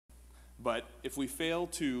But if we fail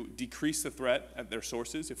to decrease the threat at their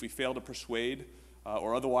sources, if we fail to persuade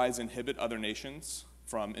or otherwise inhibit other nations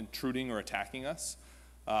from intruding or attacking us,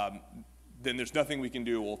 then there's nothing we can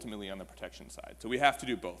do ultimately on the protection side. So we have to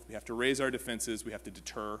do both. We have to raise our defenses. We have to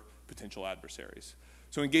deter potential adversaries.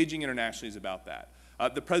 So engaging internationally is about that.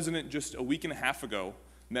 The president just a week and a half ago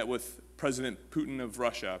met with President Putin of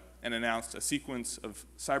Russia and announced a sequence of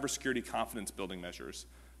cybersecurity confidence building measures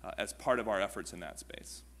as part of our efforts in that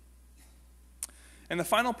space. And the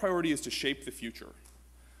final priority is to shape the future.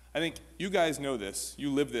 I think you guys know this, you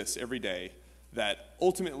live this every day, that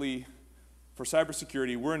ultimately for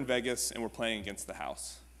cybersecurity, we're in Vegas and we're playing against the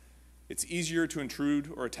house. It's easier to intrude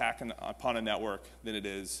or attack upon a network than it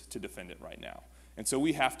is to defend it right now. And so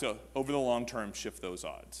we have to, over the long term, shift those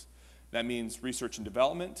odds. That means research and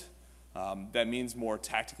development. That means more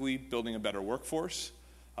tactically building a better workforce.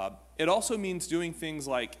 It also means doing things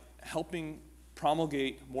like helping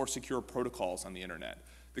promulgate more secure protocols on the internet.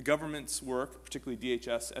 The government's work, particularly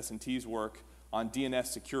DHS, S&T's work on DNS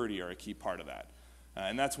security are a key part of that.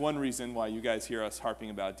 And that's one reason why you guys hear us harping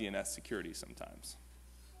about DNS security sometimes.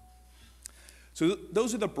 So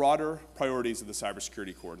those are the broader priorities of the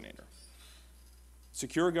Cybersecurity Coordinator.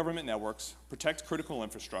 Secure government networks, protect critical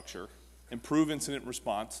infrastructure, improve incident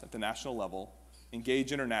response at the national level,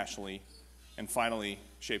 engage internationally, and finally,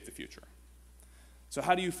 shape the future. So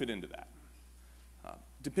how do you fit into that?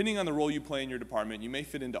 Depending on the role you play in your department, you may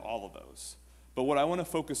fit into all of those. But what I want to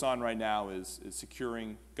focus on right now is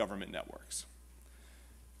securing government networks.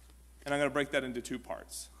 And I'm going to break that into two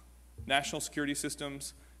parts: national security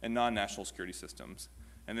systems and non-national security systems.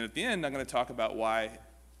 And then at the end, I'm going to talk about why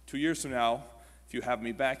 2 years from now, if you have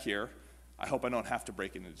me back here, I hope I don't have to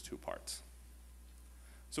break it into two parts.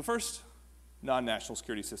 So first, non-national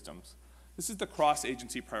security systems. This is the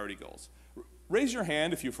cross-agency priority goals. Raise your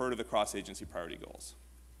hand if you've heard of the cross-agency priority goals.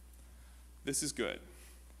 This is good.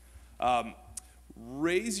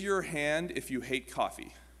 Raise your hand if you hate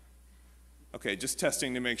coffee. Okay, just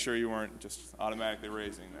testing to make sure you weren't just automatically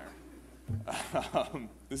raising there.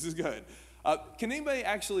 This is good. Can anybody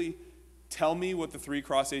actually tell me what the three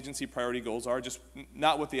cross-agency priority goals are? Just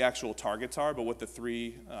not what the actual targets are, but what the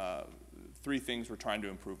three things we're trying to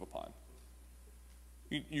improve upon.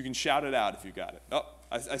 You can shout it out if you got it. Oh,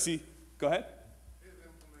 I see. Go ahead.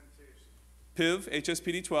 PIV,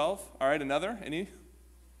 HSPD 12. All right, another? Any?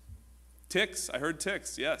 TICs. I heard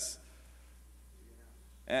TICs, yes.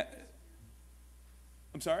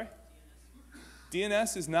 I'm sorry?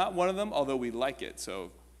 DNS is not one of them, although we like it,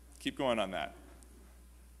 so keep going on that.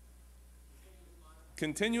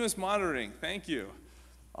 Continuous monitoring, thank you.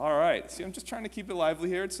 All right, see, I'm just trying to keep it lively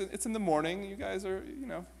here. It's in the morning. You guys are,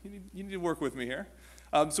 you need to work with me here.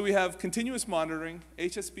 So we have continuous monitoring,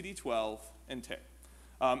 HSPD 12, and TIC.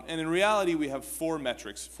 And in reality, we have four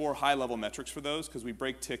high-level metrics for those, because we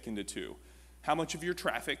break TIC into two. How much of your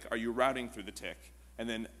traffic are you routing through the TIC? And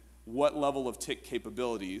then what level of TIC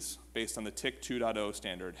capabilities, based on the TIC 2.0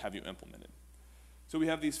 standard, have you implemented? So we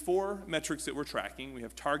have these four metrics that we're tracking. We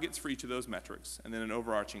have targets for each of those metrics, and then an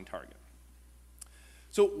overarching target.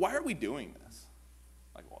 So why are we doing this?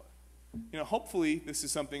 Like what? Hopefully this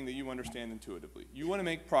is something that you understand intuitively. You want to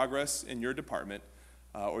make progress in your department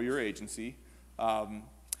or your agency.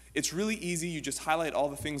 It's really easy. You just highlight all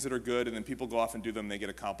the things that are good, and then people go off and do them. They get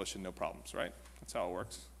accomplished and no problems, right? That's how it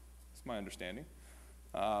works. That's my understanding.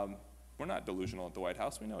 We're not delusional at the White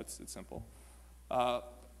House. We know it's simple.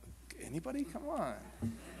 Anybody? Come on.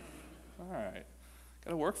 All right.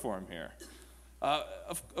 Got to work for him here.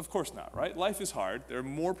 Of course not, right? Life is hard. There are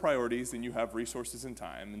more priorities than you have resources and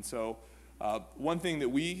time. And so one thing that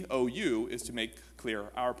we owe you is to make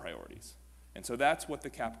clear our priorities. And so that's what the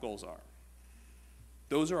CAP goals are.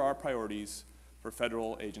 Those are our priorities for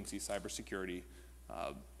federal agency cybersecurity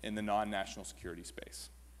in the non-national security space.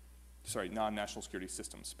 Sorry, non-national security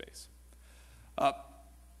systems space.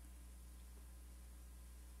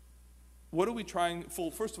 What are we trying?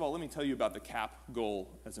 First of all, let me tell you about the CAP goal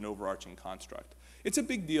as an overarching construct. It's a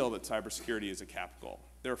big deal that cybersecurity is a CAP goal.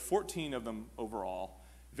 There are 14 of them overall.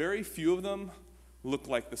 Very few of them look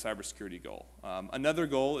like the cybersecurity goal. Another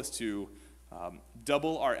goal is to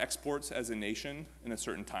double our exports as a nation in a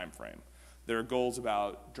certain time frame. There are goals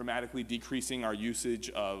about dramatically decreasing our usage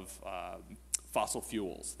of fossil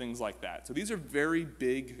fuels, things like that. So these are very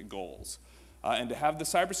big goals. And to have the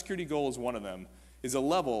cybersecurity goal as one of them is a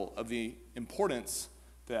level of the importance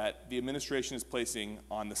that the administration is placing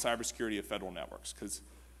on the cybersecurity of federal networks. Because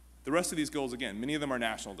the rest of these goals, again, many of them are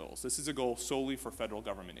national goals. This is a goal solely for federal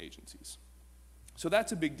government agencies. So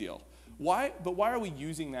that's a big deal. But why are we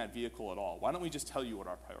using that vehicle at all? Why don't we just tell you what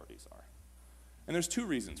our priorities are? And there's two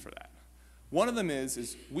reasons for that. One of them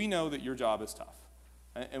is we know that your job is tough.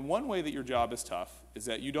 And one way that your job is tough is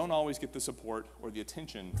that you don't always get the support or the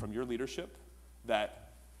attention from your leadership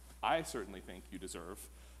that I certainly think you deserve,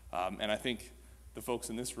 and I think the folks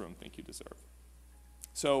in this room think you deserve.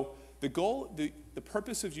 So the goal, the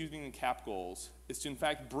purpose of using the CAP goals is to in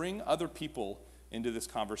fact bring other people into this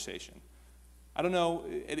conversation. I don't know,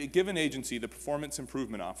 at a given agency, the performance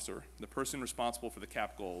improvement officer, the person responsible for the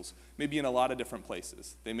CAP goals, may be in a lot of different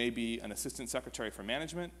places. They may be an assistant secretary for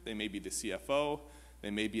management, they may be the CFO, they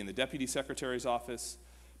may be in the deputy secretary's office,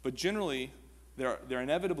 but generally, they're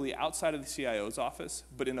inevitably outside of the CIO's office,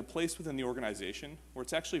 but in a place within the organization where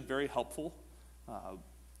it's actually very helpful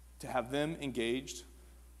to have them engaged,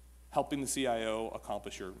 helping the CIO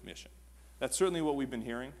accomplish your mission. That's certainly what we've been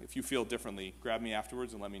hearing. If you feel differently, grab me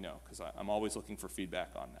afterwards and let me know, because I'm always looking for feedback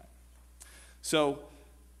on that. So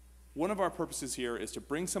one of our purposes here is to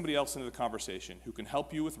bring somebody else into the conversation who can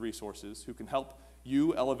help you with resources, who can help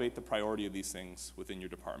you elevate the priority of these things within your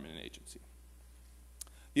department and agency.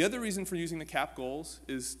 The other reason for using the CAP goals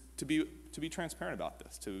is to be transparent about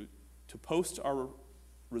this, to post our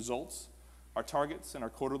results, our targets, and our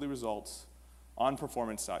quarterly results on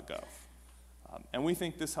performance.gov. And we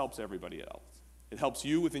think this helps everybody else. It helps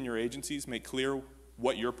you within your agencies make clear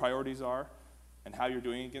what your priorities are and how you're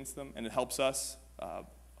doing against them, and it helps us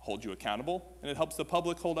hold you accountable, and it helps the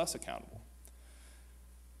public hold us accountable.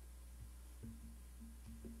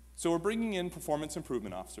 So we're bringing in performance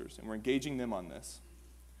improvement officers, and we're engaging them on this.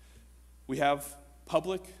 We have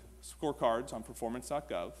public scorecards on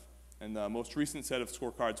performance.gov, and the most recent set of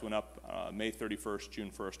scorecards went up May 31st, June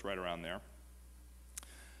 1st, right around there.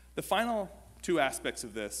 The final two aspects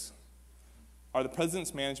of this are the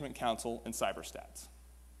President's Management Council and Cyberstats.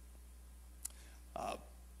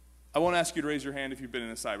 I won't ask you to raise your hand if you've been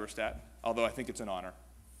in a cyberstat, although I think it's an honor.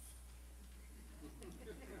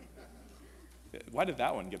 Why did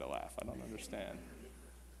that one get a laugh? I don't understand.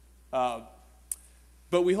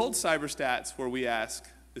 But we hold cyberstats where we ask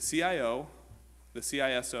the CIO, the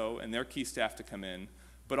CISO, and their key staff to come in,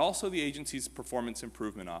 but also the agency's performance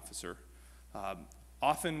improvement officer.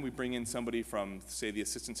 Often we bring in somebody from, say, the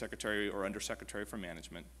assistant secretary or undersecretary for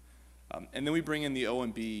management. And then we bring in the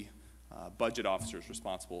OMB budget officers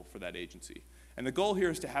responsible for that agency. And the goal here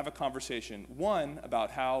is to have a conversation, one,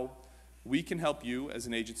 about how we can help you as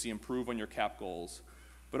an agency improve on your CAP goals,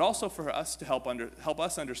 but also for us to help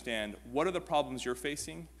us understand what are the problems you're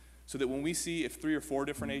facing, so that when we see if 3 or 4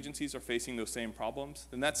 different agencies are facing those same problems,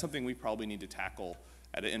 then that's something we probably need to tackle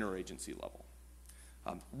at an interagency level.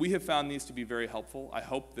 We have found these to be very helpful. I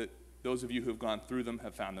hope that those of you who have gone through them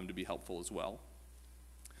have found them to be helpful as well.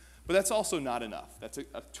 But that's also not enough. That's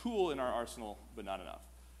a tool in our arsenal, but not enough.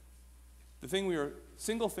 The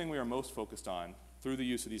single thing we are most focused on through the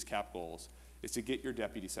use of these CAP goals is to get your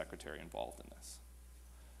deputy secretary involved in this.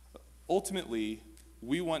 Ultimately,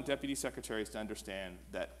 we want deputy secretaries to understand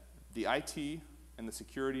that the IT and the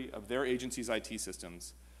security of their agency's IT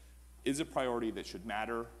systems is a priority that should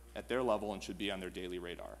matter at their level and should be on their daily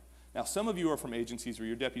radar. Now, some of you are from agencies where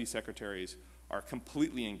your deputy secretaries are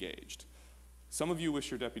completely engaged. Some of you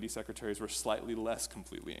wish your deputy secretaries were slightly less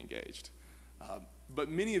completely engaged. But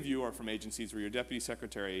many of you are from agencies where your deputy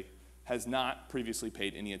secretary has not previously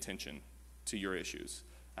paid any attention to your issues.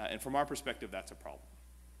 And from our perspective, that's a problem.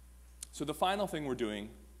 So the final thing we're doing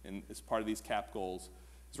as part of these CAP goals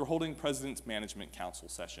is we're holding President's Management Council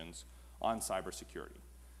sessions on cybersecurity.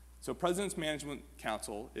 So President's Management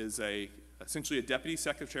Council is essentially a deputy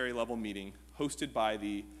secretary level meeting hosted by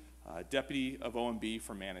the deputy of OMB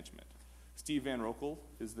for management. Steve Van Rokel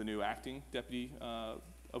is the new acting deputy of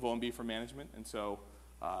OMB for management, and so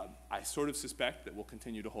I sort of suspect that we'll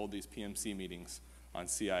continue to hold these PMC meetings on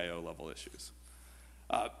CIO level issues.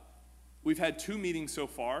 We've had 2 meetings so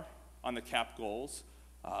far on the CAP goals,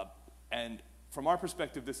 and from our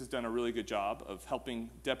perspective, this has done a really good job of helping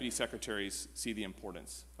deputy secretaries see the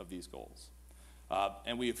importance of these goals.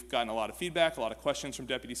 And we've gotten a lot of feedback, a lot of questions from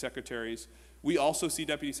deputy secretaries. We also see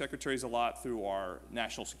deputy secretaries a lot through our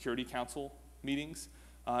National Security Council meetings.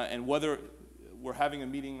 And whether we're having a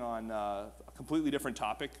meeting on a completely different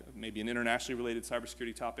topic, maybe an internationally related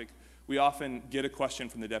cybersecurity topic, we often get a question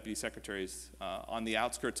from the deputy secretaries on the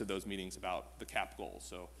outskirts of those meetings about the CAP goals.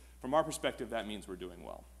 So from our perspective, that means we're doing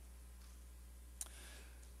well.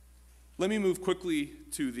 Let me move quickly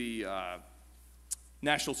to the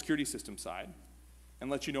national security system side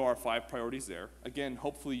and let you know our 5 priorities there. Again,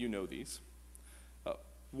 hopefully you know these.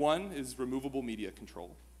 1 is removable media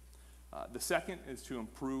control. The second is to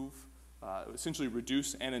improve, essentially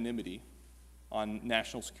reduce anonymity on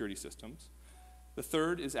national security systems. The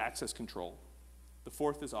third is access control. The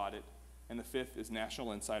 4th is audit. And the 5th is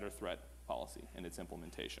national insider threat policy and its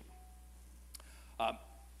implementation.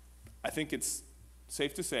 I think it's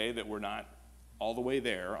safe to say that we're not all the way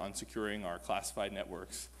there on securing our classified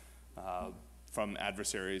networks from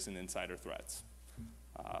adversaries and insider threats.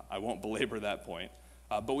 I won't belabor that point,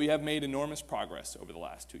 but we have made enormous progress over the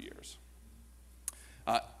last 2 years.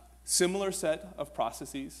 Similar set of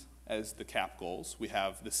processes as the CAP goals. We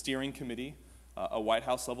have the steering committee, a White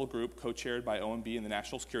House level group co-chaired by OMB and the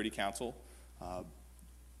National Security Council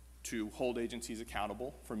to hold agencies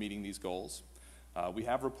accountable for meeting these goals. We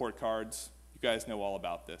have report cards. You guys know all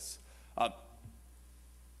about this.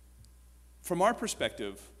 From our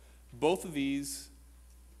perspective, both of these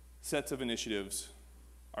sets of initiatives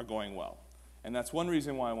are going well. And that's one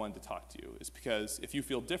reason why I wanted to talk to you, is because if you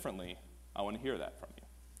feel differently, I want to hear that from you.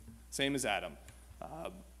 Same as Adam.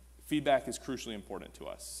 Feedback is crucially important to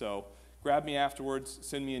us. So grab me afterwards,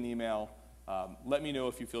 send me an email, let me know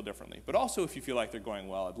if you feel differently. But also if you feel like they're going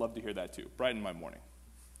well, I'd love to hear that too. Brighten my morning.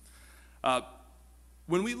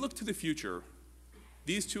 When we look to the future,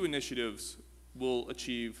 these two initiatives will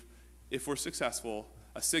achieve, if we're successful,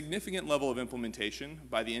 a significant level of implementation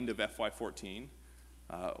by the end of FY14,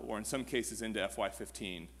 or in some cases into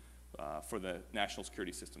FY15 for the National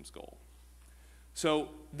Security Systems goal. So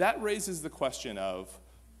that raises the question of,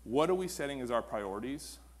 what are we setting as our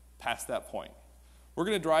priorities past that point? We're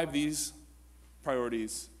going to drive these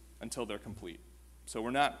priorities until they're complete. So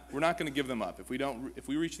we're not going to give them up. If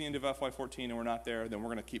we reach the end of FY14 and we're not there, then we're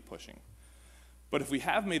going to keep pushing. But if we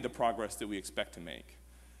have made the progress that we expect to make,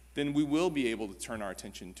 then we will be able to turn our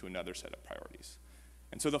attention to another set of priorities.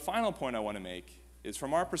 And so the final point I want to make is,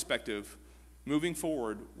 from our perspective, moving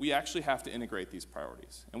forward, we actually have to integrate these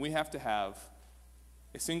priorities. And we have to have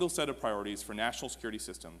a single set of priorities for national security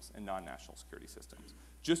systems and non-national security systems,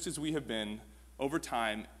 just as we have been, over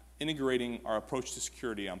time, integrating our approach to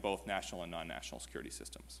security on both national and non-national security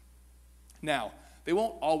systems. Now, they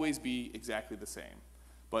won't always be exactly the same,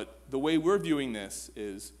 but the way we're viewing this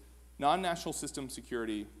is non-national system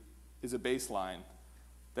security is a baseline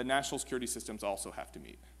that national security systems also have to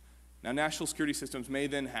meet. Now, national security systems may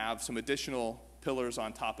then have some additional pillars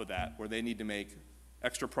on top of that where they need to make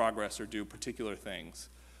extra progress or do particular things.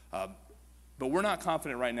 But we're not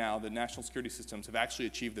confident right now that national security systems have actually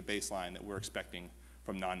achieved the baseline that we're expecting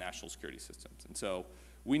from non-national security systems. And so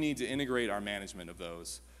we need to integrate our management of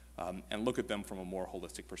those and look at them from a more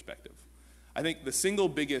holistic perspective. I think the single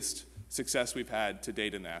biggest success we've had to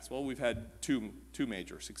date in that, well, we've had two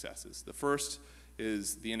major successes. The first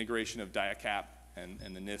is the integration of DIACAP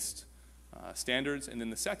and the NIST standards, and then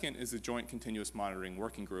the second is the Joint Continuous Monitoring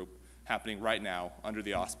Working Group happening right now under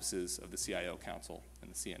the auspices of the CIO Council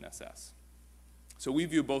and the CNSS. So we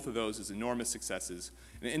view both of those as enormous successes,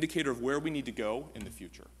 and an indicator of where we need to go in the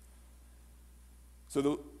future.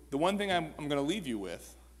 So the one thing I'm going to leave you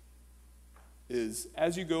with is,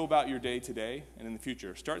 as you go about your day today and in the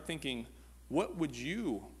future, start thinking, what would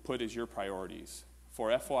you put as your priorities for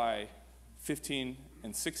FY15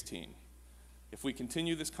 and 16 if we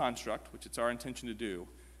continue this construct, which it's our intention to do,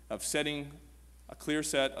 of setting a clear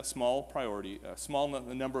set, a small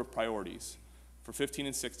number of priorities for 15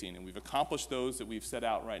 and 16, and we've accomplished those that we've set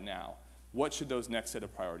out right now. What should those next set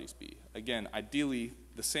of priorities be? Again, ideally,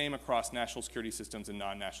 the same across national security systems and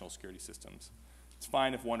non-national security systems. It's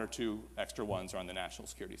fine if one or two extra ones are on the national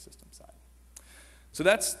security system side. So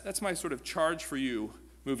that's my sort of charge for you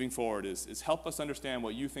moving forward, is help us understand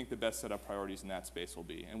what you think the best set of priorities in that space will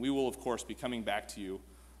be. And we will, of course, be coming back to you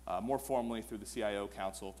more formally through the CIO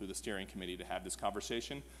Council, through the steering committee, to have this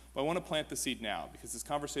conversation. But I want to plant the seed now, because this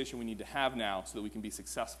conversation we need to have now so that we can be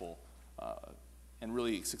successful and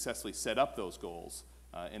really successfully set up those goals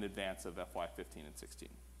in advance of FY15 and 16.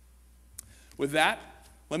 With that,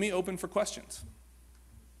 let me open for questions.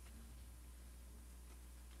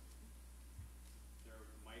 There are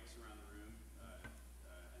mics around the room,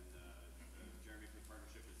 and Jeremy from the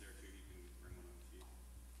partnership is there too. You can bring one up to you.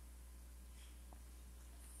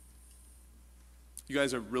 You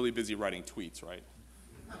guys are really busy writing tweets, right?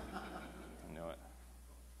 I know it.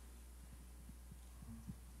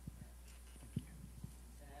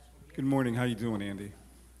 Good morning. How you doing, Andy?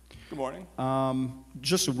 Good morning.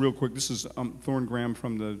 Just a real quick. This is Thorne Graham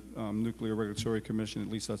from the Nuclear Regulatory Commission. At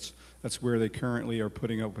least that's where they currently are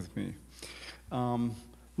putting up with me.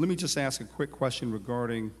 Let me just ask a quick question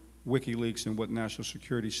regarding WikiLeaks and what national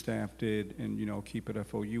security staff did, and keep it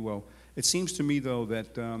FOUO. It seems to me though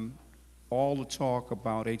that all the talk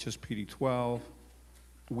about HSPD 12,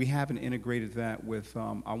 we haven't integrated that with,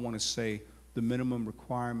 I want to say, the minimum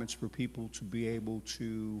requirements for people to be able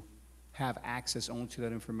to have access onto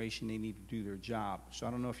that information they need to do their job. So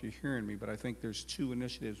I don't know if you're hearing me, but I think there's two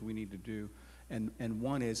initiatives we need to do. And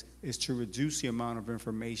one is to reduce the amount of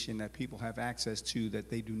information that people have access to that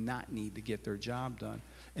they do not need to get their job done.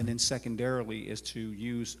 And then secondarily is to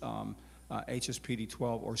use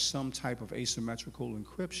HSPD-12 or some type of asymmetrical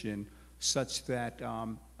encryption such that,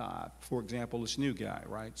 for example, this new guy,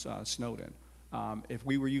 right, Snowden, if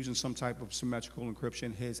we were using some type of symmetrical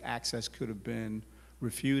encryption, his access could have been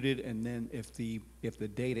refuted, and then if the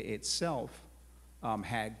data itself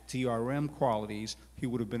had DRM qualities, he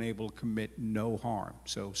would have been able to commit no harm.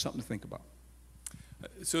 So something to think about.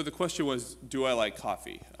 So the question was, do I like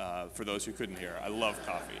coffee? For those who couldn't hear, I love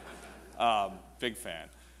coffee. Big fan.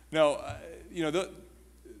 No,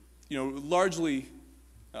 largely,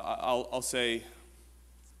 I'll say,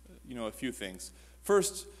 a few things.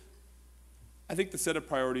 First, I think the set of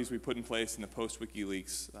priorities we put in place in the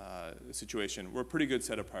post-WikiLeaks situation were a pretty good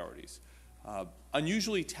set of priorities.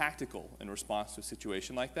 Unusually tactical in response to a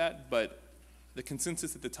situation like that, but the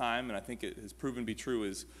consensus at the time, and I think it has proven to be true,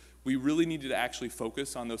 is we really needed to actually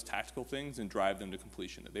focus on those tactical things and drive them to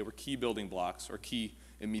completion, that they were key building blocks or key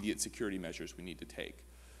immediate security measures we need to take.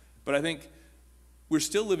 But I think we're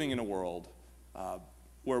still living in a world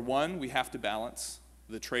where, one, we have to balance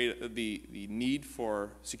the need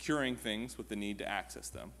for securing things with the need to access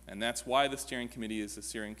them. And that's why the steering committee is the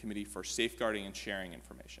steering committee for safeguarding and sharing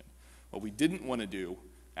information. What we didn't want to do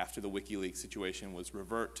after the WikiLeaks situation was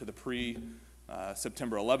revert to the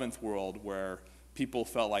pre-September 11th world where people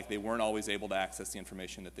felt like they weren't always able to access the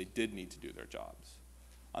information that they did need to do their jobs.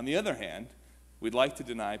 On the other hand, we'd like to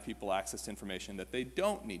deny people access to information that they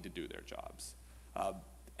don't need to do their jobs.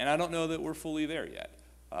 And I don't know that we're fully there yet.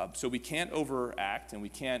 So we can't overact, and we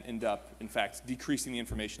can't end up, in fact, decreasing the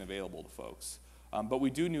information available to folks. But we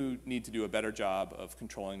do need to do a better job of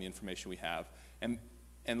controlling the information we have.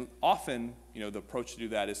 And often, the approach to do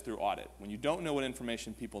that is through audit. When you don't know what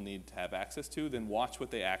information people need to have access to, then watch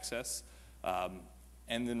what they access,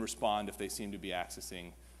 and then respond if they seem to be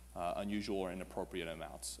accessing unusual or inappropriate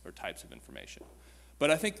amounts or types of information.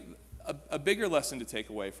 But I think a bigger lesson to take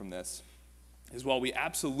away from this is while we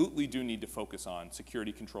absolutely do need to focus on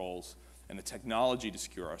security controls and the technology to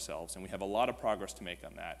secure ourselves, and we have a lot of progress to make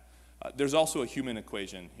on that, there's also a human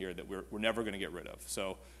equation here that we're never going to get rid of.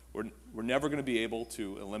 So we're never going to be able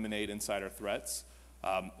to eliminate insider threats,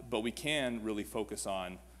 but we can really focus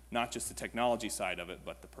on not just the technology side of it,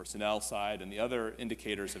 but the personnel side and the other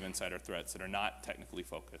indicators of insider threats that are not technically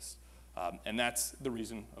focused. And that's the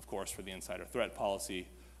reason, of course, for the insider threat policy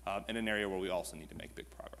in an area where we also need to make big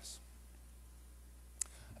progress.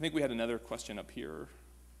 I think we had another question up here.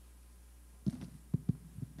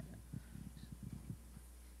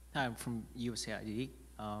 Hi, I'm from USAID.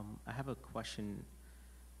 I have a question.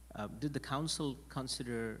 Did the council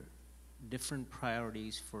consider different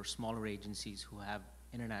priorities for smaller agencies who have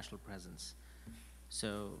international presence?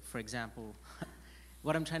 So, for example,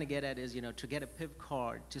 what I'm trying to get at is, to get a PIV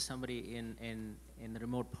card to somebody in the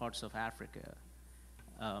remote parts of Africa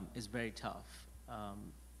is very tough.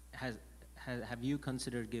 Have you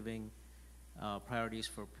considered giving priorities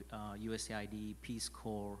for USAID, Peace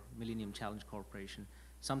Corps, Millennium Challenge Corporation,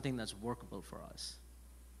 something that's workable for us?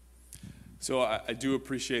 So I do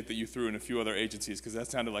appreciate that you threw in a few other agencies, because that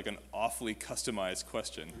sounded like an awfully customized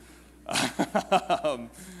question.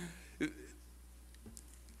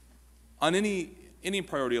 On any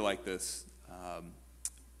priority like this,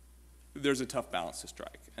 there's a tough balance to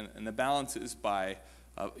strike. And the balance is by,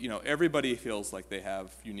 everybody feels like they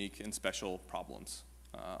have unique and special problems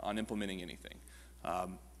on implementing anything.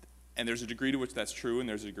 And there's a degree to which that's true, and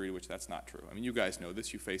there's a degree to which that's not true. I mean, you guys know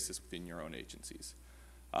this. You face this within your own agencies.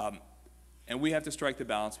 And we have to strike the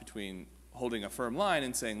balance between holding a firm line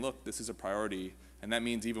and saying, look, this is a priority, and that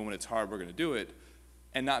means even when it's hard, we're going to do it,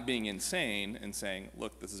 and not being insane and saying,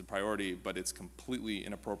 look, this is a priority, but it's completely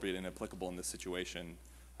inappropriate and inapplicable in this situation.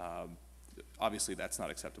 Obviously, that's not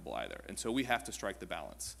acceptable either. And so we have to strike the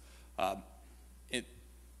balance.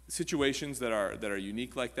 Situations that are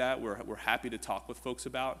unique like that, we're happy to talk with folks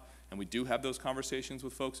about, and we do have those conversations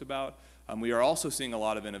with folks about. We are also seeing a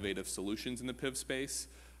lot of innovative solutions in the PIV space.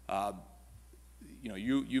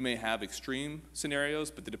 You may have extreme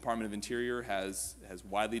scenarios, but the Department of Interior has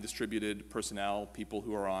widely distributed personnel, people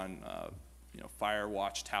who are on fire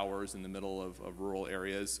watch towers in the middle of rural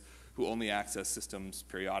areas who only access systems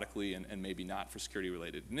periodically and maybe not for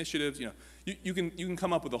security-related initiatives. You can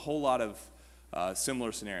come up with a whole lot of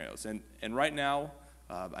similar scenarios. And right now,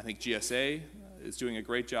 I think GSA is doing a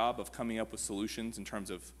great job of coming up with solutions in terms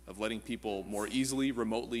of letting people more easily,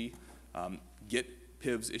 remotely get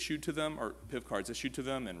PIVs issued to them, or PIV cards issued to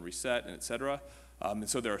them and reset, and et cetera. And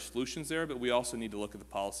so there are solutions there, but we also need to look at the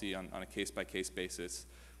policy on a case-by-case basis.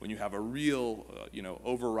 When you have a real,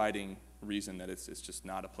 overriding reason that it's just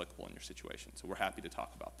not applicable in your situation. So we're happy to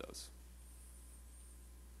talk about those.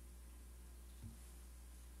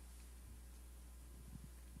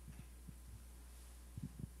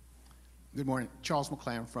 Good morning. Charles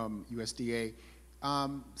McClaren from USDA.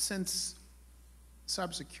 Since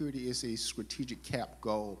cybersecurity is a strategic cap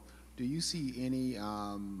goal, do you see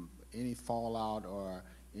any fallout or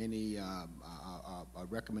any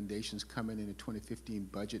recommendations coming in the 2015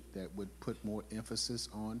 budget that would put more emphasis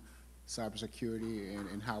on cybersecurity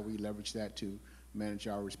and how we leverage that to manage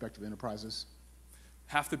our respective enterprises?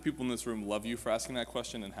 Half the people in this room love you for asking that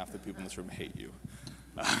question, and half the people in this room hate you.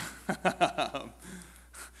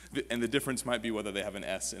 And the difference might be whether they have an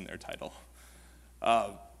S in their title.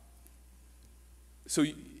 So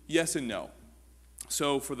yes and no.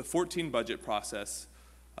 So for the 14 budget process,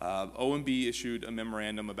 OMB issued a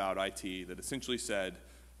memorandum about IT that essentially said,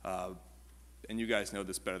 and you guys know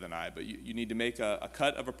this better than I, but you need to make a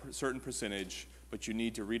cut of a certain percentage, but you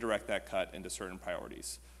need to redirect that cut into certain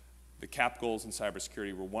priorities. The cap goals in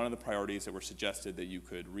cybersecurity were one of the priorities that were suggested that you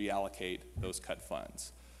could reallocate those cut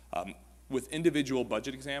funds. With individual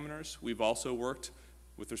budget examiners, we've also worked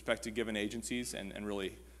with respect to given agencies, and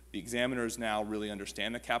really the examiners now really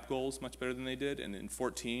understand the cap goals much better than they did. And in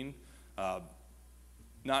 14,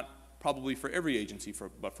 not probably for every agency,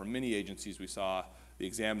 but for many agencies, we saw the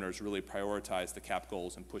examiners really prioritize the cap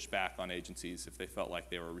goals and push back on agencies if they felt like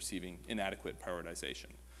they were receiving inadequate prioritization.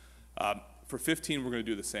 For 15, we're going to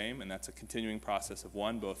do the same, and that's a continuing process of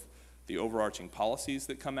one, both the overarching policies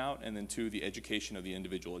that come out, and then two, the education of the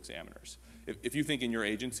individual examiners. If you think in your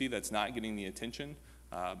agency that's not getting the attention,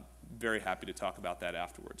 very happy to talk about that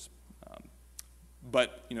afterwards.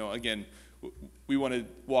 But again, we want to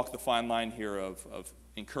walk the fine line here of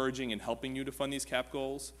encouraging and helping you to fund these cap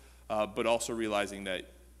goals, but also realizing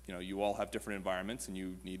that you all have different environments and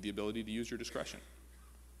you need the ability to use your discretion.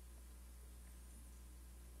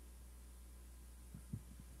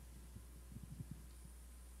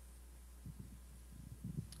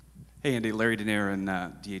 Hey, Andy. Larry Denier in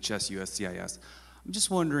DHS USCIS. I'm just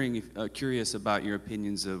wondering, curious about your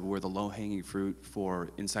opinions of where the low-hanging fruit for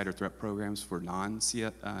insider threat programs for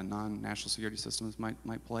non-national security systems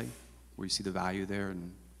might play, where you see the value there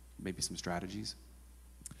and maybe some strategies.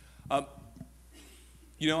 I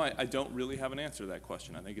don't really have an answer to that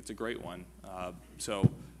question. I think it's a great one. So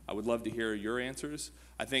I would love to hear your answers.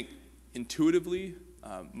 I think intuitively,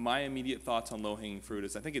 my immediate thoughts on low-hanging fruit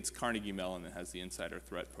is I think it's Carnegie Mellon that has the insider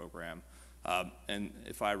threat program. And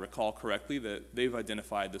if I recall correctly, that they've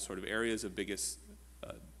identified the sort of areas of biggest,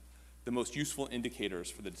 the most useful indicators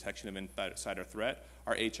for the detection of insider threat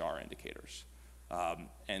are HR indicators.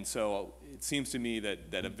 And so it seems to me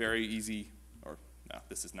that a very easy, or no,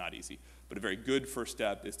 this is not easy, but a very good first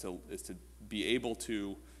step is to be able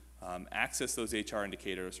to access those HR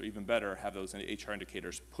indicators, or even better, have those HR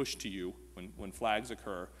indicators pushed to you when flags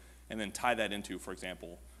occur, and then tie that into, for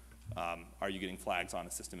example, are you getting flags on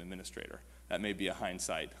a system administrator? That may be a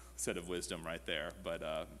hindsight set of wisdom right there,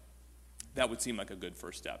 but that would seem like a good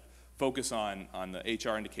first step. Focus on the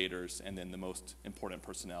HR indicators and then the most important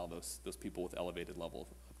personnel, those people with elevated level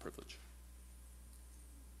of privilege.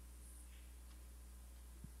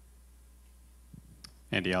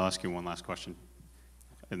 Andy, I'll ask you one last question,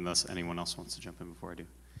 unless anyone else wants to jump in before I do.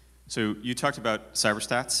 So you talked about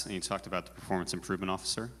cyberstats, and you talked about the performance improvement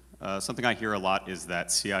officer. Something I hear a lot is that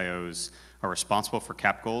CIOs are responsible for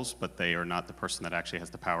cap goals, but they are not the person that actually has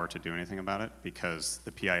the power to do anything about it because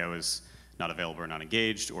the PIO is not available or not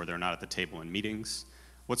engaged, or they're not at the table in meetings.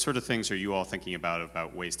 What sort of things are you all thinking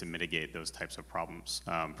about ways to mitigate those types of problems,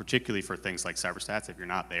 particularly for things like cyberstats? If you're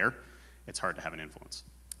not there, it's hard to have an influence.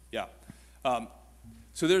 Yeah.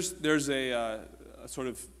 So there's a sort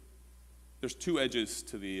of, there's two edges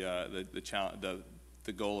to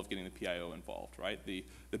the goal of getting the PIO involved, right? The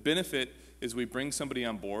benefit is we bring somebody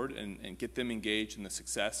on board and get them engaged in the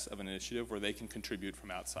success of an initiative where they can contribute from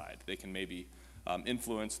outside. They can maybe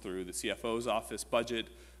influence through the CFO's office budget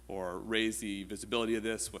or raise the visibility of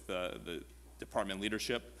this with the department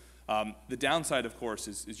leadership. The downside, of course,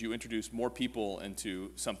 is you introduce more people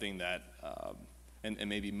into something that, and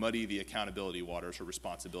maybe muddy the accountability waters or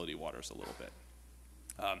responsibility waters a little bit.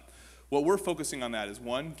 What we're focusing on that is,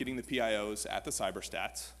 one, getting the PIOs at the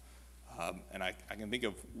cyberstats. And I can think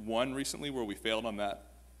of one recently where we failed on that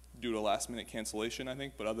due to a last-minute cancellation, I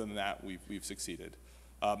think, but other than that, we've succeeded.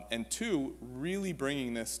 And two, really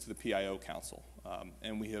bringing this to the PIO Council.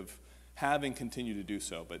 And we have and continue to do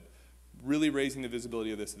so, but really raising the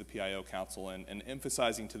visibility of this to the PIO Council and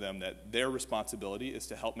emphasizing to them that their responsibility is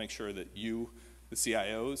to help make sure that you, the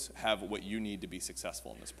CIOs, have what you need to be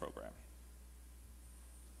successful in this program.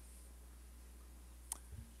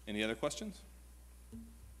 Any other questions?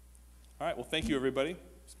 All right, well, thank you, everybody.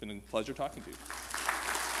 It's been a pleasure talking to you.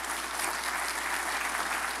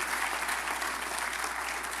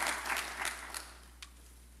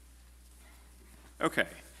 Okay.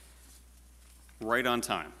 Right on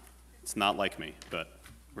time. It's not like me, but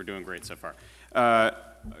we're doing great so far.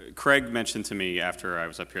 Craig mentioned to me after I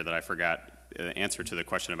was up here that I forgot the answer to the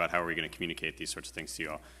question about how are we going to communicate these sorts of things to you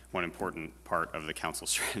all, one important part of the council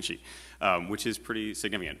strategy, which is pretty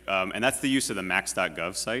significant. And that's the use of the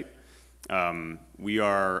max.gov site.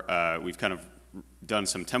 We've kind of done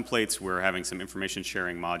some templates. We're having some information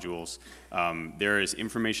sharing modules. There is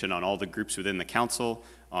information on all the groups within the council,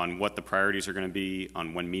 on what the priorities are going to be,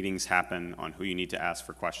 on when meetings happen, on who you need to ask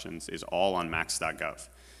for questions, is all on max.gov.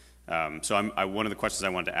 So one of the questions I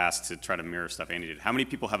wanted to ask to try to mirror stuff Andy did, how many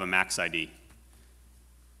people have a Max ID?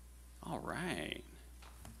 All right.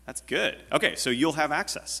 That's good. Okay, so you'll have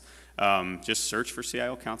access. Just search for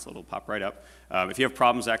CIO Council. It'll pop right up. If you have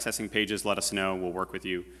problems accessing pages, let us know. We'll work with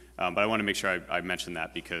you. But I want to make sure I mention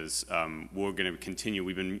that because we're going to continue.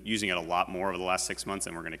 We've been using it a lot more over the last 6 months,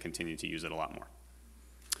 and we're going to continue to use it a lot more.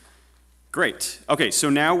 Great. Okay, so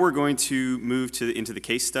now we're going to move into the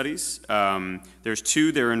case studies. There's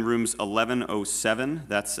two. They're in rooms 1107.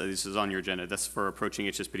 This is on your agenda. That's for approaching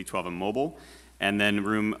HSPD 12 and mobile. And then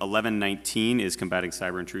room 1119 is combating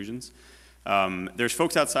cyber intrusions. There's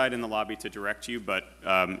folks outside in the lobby to direct you, but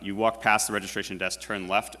you walk past the registration desk, turn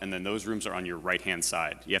left, and then those rooms are on your right-hand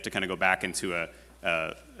side. You have to kind of go back into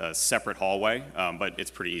a separate hallway, but it's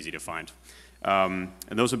pretty easy to find. And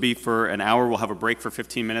those will be for an hour. We'll have a break for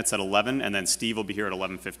 15 minutes at 11, and then Steve will be here at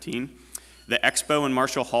 11:15. The expo in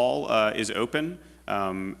Marshall Hall is open.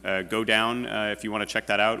 Go down if you want to check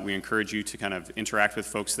that out. We encourage you to kind of interact with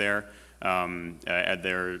folks there.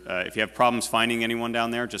 If you have problems finding anyone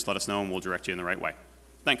down there, just let us know and we'll direct you in the right way.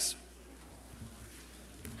 Thanks.